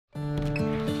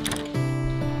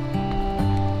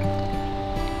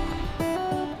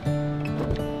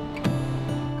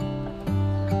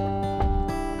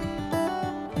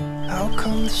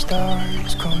come the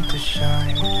stars come to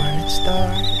shine when it's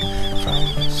dark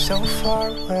from so far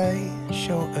away?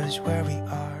 Show us where we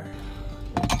are.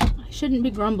 I shouldn't be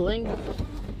grumbling.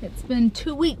 It's been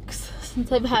 2 weeks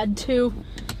since I've had to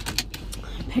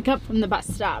pick up from the bus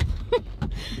stop.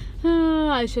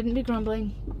 I shouldn't be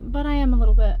grumbling, but I am a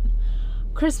little bit.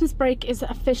 Christmas break is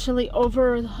officially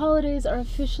over. The holidays are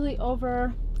officially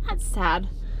over. That's sad,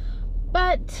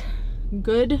 but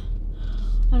good.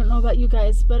 I don't know about you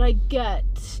guys, but I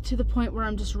get to the point where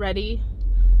I'm just ready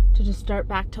to just start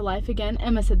back to life again.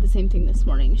 Emma said the same thing this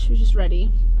morning. She was just ready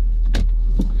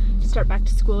to start back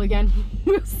to school again.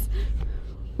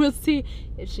 We'll see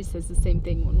if she says the same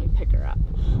thing when we pick her up.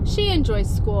 She enjoys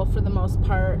school for the most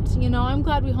part. You know, I'm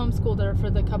glad we homeschooled her for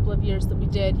the couple of years that we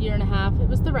did, year and a half. It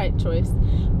was the right choice,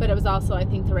 but it was also, I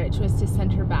think, the right choice to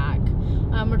send her back.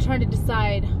 We're trying to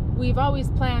decide. We've always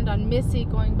planned on Missy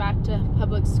going back to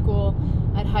public school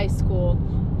at high school,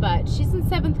 but she's in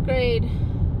 7th grade.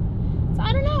 So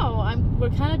I don't know. We're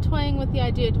kind of toying with the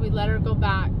idea, do we let her go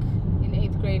back in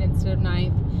 8th grade instead of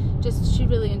 9th? Just, she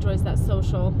really enjoys that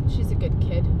social. She's a good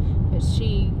kid, but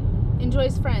she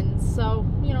enjoys friends. So,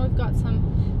 you know, we've got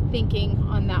some thinking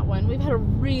on that one. We've had a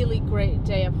really great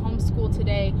day of homeschool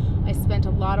today. I spent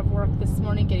a lot of work this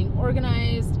morning getting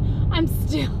organized. I'm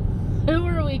still, who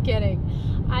are we kidding?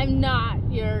 I'm not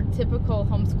your typical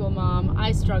homeschool mom.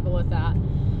 I struggle with that.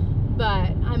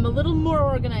 But I'm a little more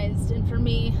organized, and for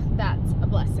me, that's a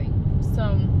blessing.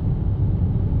 So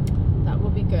that will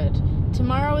be good.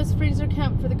 Tomorrow is freezer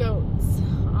camp for the goats.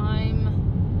 I'm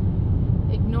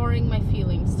ignoring my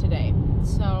feelings today.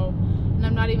 So, and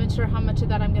I'm not even sure how much of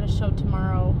that I'm going to show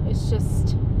tomorrow. It's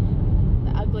just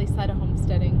the ugly side of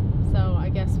homesteading. So I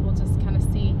guess we'll just kind of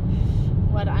see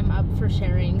what I'm up for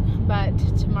sharing. But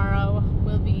tomorrow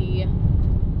will be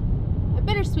a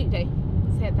bittersweet day,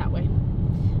 say it that way.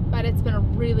 But it's been a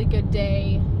really good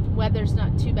day. Weather's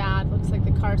not too bad. Looks like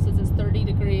the car says it's 30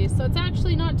 degrees, so it's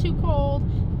actually not too cold.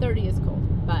 30 is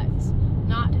cold, but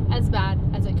not as bad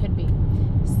as it could be.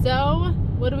 So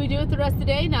what do we do with the rest of the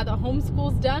day now that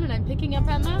homeschool's done and I'm picking up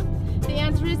Emma? The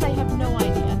answer is I have no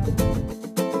idea.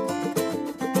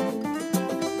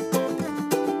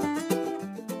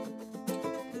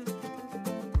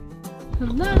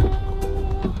 Hello.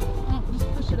 Oh,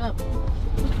 just push it up.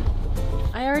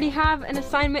 I already have an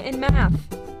assignment in math.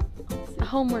 A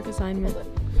homework assignment.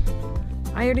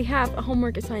 I already have a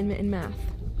homework assignment in math.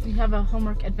 You have a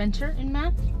homework adventure in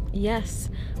math? Yes.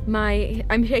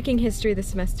 I'm taking history this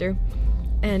semester,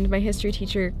 and my history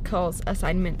teacher calls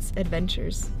assignments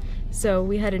adventures. So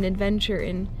we had an adventure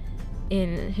in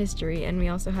history, and we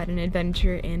also had an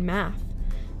adventure in math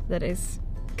that is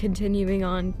continuing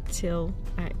on till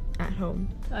at home.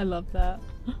 I love that.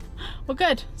 Well,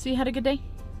 good. So you had a good day?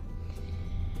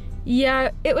 Yeah,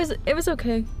 it was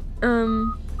okay.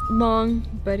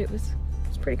 Long, but it was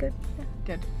pretty good. Yeah.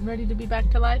 Good. Ready to be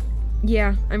back to life?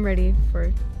 Yeah, I'm ready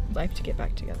for life to get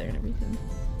back together and everything.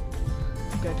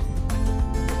 Good.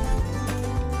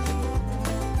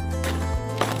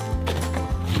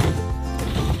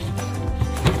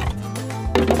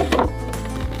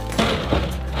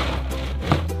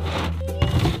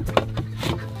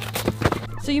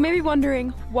 So you may be wondering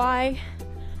why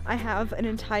I have an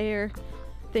entire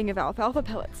thing of alfalfa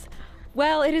pellets.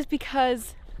 Well, it is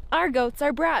because our goats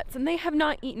are brats and they have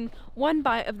not eaten one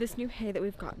bite of this new hay that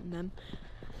we've gotten them.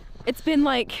 It's been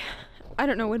like, I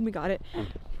don't know when we got it,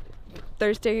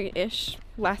 Thursday-ish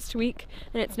last week,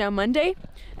 and it's now Monday,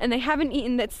 and they haven't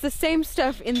eaten, that's the same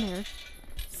stuff in there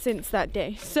since that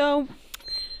day. So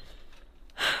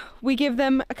we give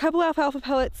them a couple alfalfa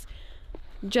pellets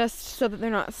just so that they're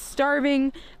not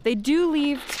starving. They do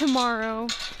leave tomorrow.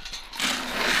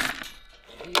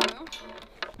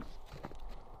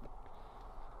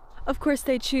 Of course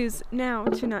they choose now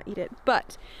to not eat it,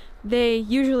 but they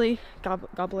usually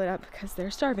gobble it up because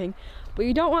they're starving. But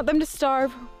you don't want them to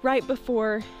starve right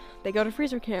before they go to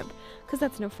freezer camp, because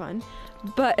that's no fun.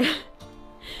 But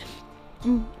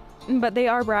they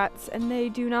are brats, and they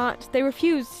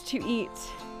refuse to eat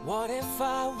what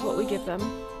we give them.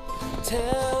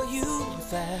 Tell you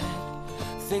that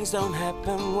things don't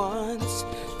happen once,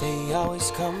 they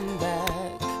always come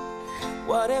back.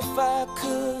 What if I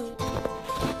could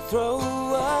throw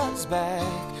us back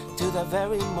to the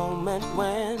very moment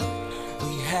when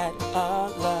we had our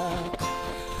luck?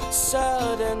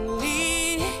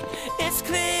 Suddenly it's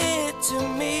clear to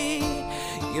me,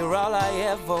 you're all I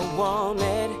ever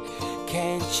wanted,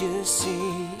 can't you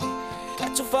see?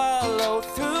 Got to follow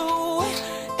through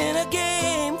in a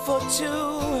game for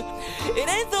two. It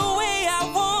ain't the way I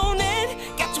want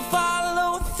it, got to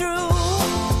follow through.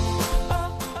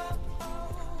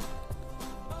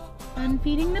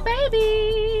 feeding the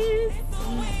babies.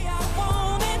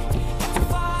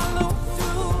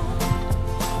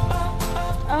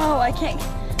 Oh, I can't.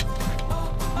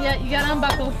 Yeah, you gotta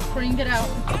unbuckle before you can get out.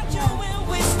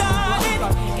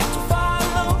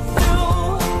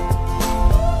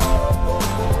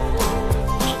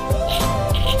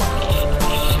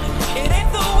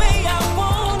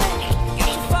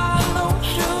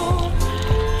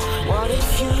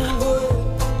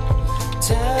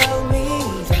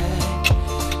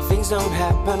 Don't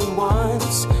happen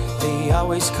once, they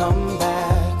always come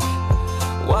back.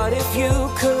 What if you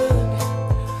could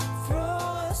throw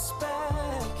us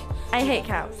back? I hate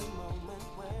cows.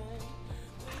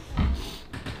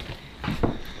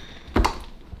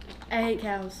 I hate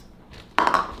cows.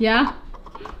 Yeah?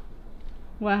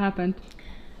 What happened?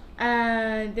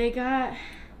 They got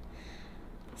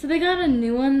a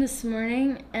new one this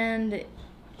morning, and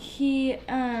he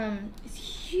is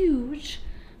huge,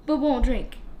 but won't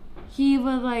drink. He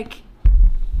was like,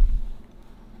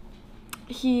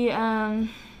 he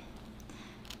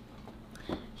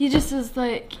just was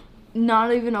like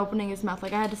not even opening his mouth.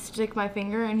 Like I had to stick my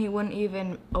finger and he wouldn't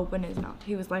even open his mouth.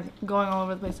 He was like going all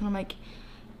over the place, and I'm like,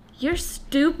 you're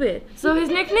stupid. So his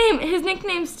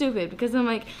nickname's Stupid, because I'm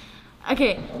like,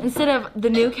 okay, instead of the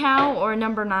new cow or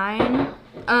number 9,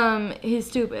 he's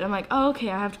Stupid. I'm like, oh, okay,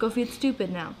 I have to go feed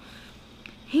Stupid now.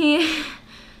 He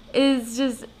is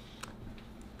just,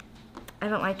 I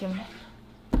don't like him.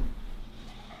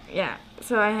 Yeah,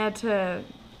 so I had to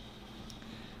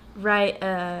write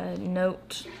a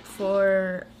note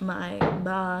for my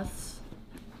boss.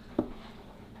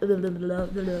 For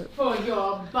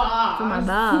your boss. For my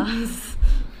boss.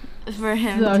 For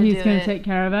him so to he's do gonna it. take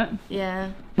care of it?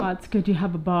 Yeah. Well, it's good you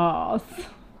have a boss.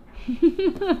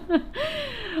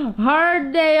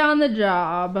 Hard day on the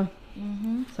job.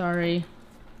 Mm-hmm. Sorry.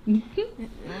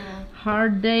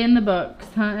 Hard day in the books,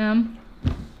 huh, Em?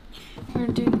 We're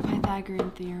doing the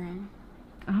Pythagorean theorem.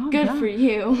 Oh, Good yeah. for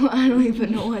you. I don't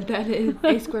even know what that is.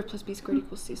 A squared plus b squared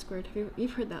equals c squared.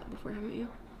 You've heard that before, haven't you?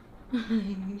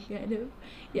 Yeah, I do.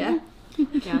 Yeah.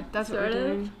 Yeah, that's what we're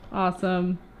doing.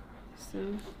 Awesome. So,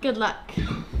 good luck.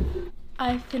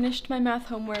 I finished my math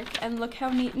homework, and look how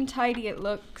neat and tidy it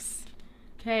looks.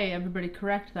 Okay, everybody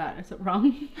correct that. Is it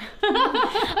wrong?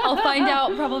 I'll find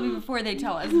out probably before they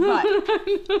tell us, but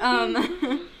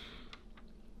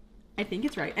I think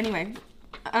it's right. Anyway,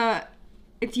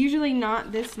 it's usually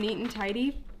not this neat and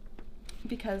tidy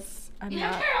because I'm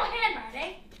not. Terrible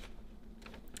handwriting.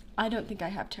 I don't think I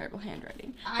have terrible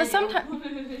handwriting. I But do.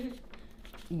 sometimes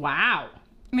Wow.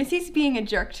 Missy's being a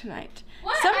jerk tonight.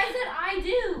 What? I said I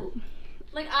do.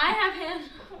 Like I have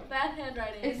bad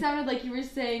handwriting. It sounded like you were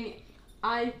saying,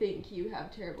 I think you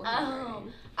have terrible handwriting.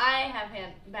 Oh, I have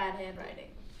bad handwriting.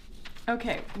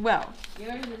 Okay, well.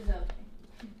 Yours is okay.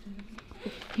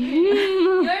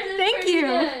 Yours is Thank pretty you.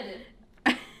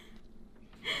 good.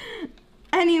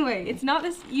 Anyway, it's not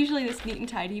usually this neat and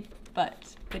tidy,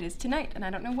 but it is tonight, and I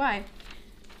don't know why.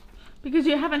 Because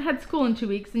you haven't had school in 2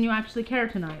 weeks and you actually care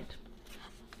tonight.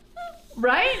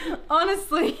 Right?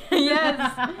 Honestly, yes.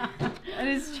 That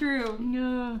is true.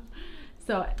 Yeah.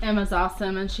 So Emma's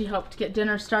awesome and she helped get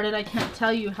dinner started. I can't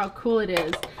tell you how cool it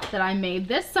is that I made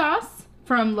this sauce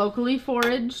from locally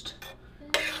foraged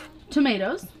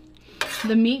tomatoes.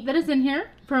 The meat that is in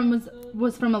here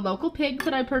was from a local pig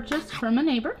that I purchased from a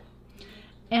neighbor.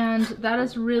 And that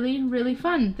is really, really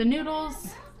fun. The noodles,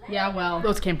 yeah, well,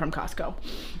 those came from Costco.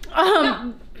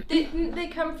 Didn't they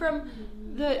come from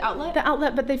the outlet? The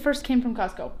outlet, but they first came from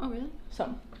Costco. Oh, really?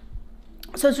 So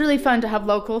it's really fun to have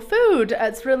local food.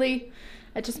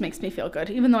 It just makes me feel good.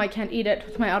 Even though I can't eat it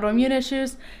with my autoimmune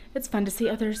issues, it's fun to see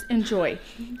others enjoy.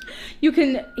 You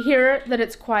can hear that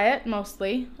it's quiet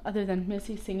mostly, other than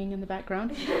Missy singing in the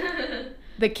background.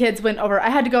 The kids went over. I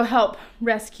had to go help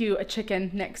rescue a chicken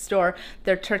next door.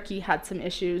 Their turkey had some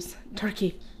issues.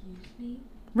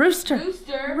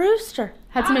 Rooster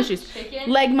had some issues. Chicken.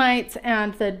 Leg mites,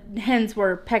 and the hens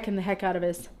were pecking the heck out of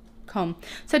his comb.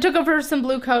 So I took over some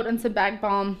Blue Coat and some bag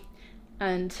balm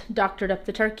and doctored up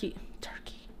the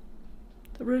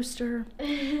the rooster.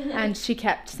 And she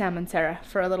kept Sam and Sarah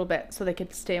for a little bit so they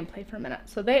could stay and play for a minute.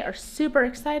 So they are super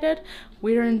excited.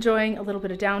 We're enjoying a little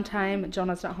bit of downtime.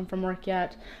 Jonah's not home from work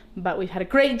yet, but we've had a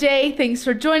great day. Thanks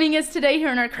for joining us today here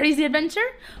in our crazy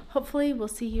adventure. Hopefully we'll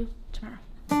see you tomorrow.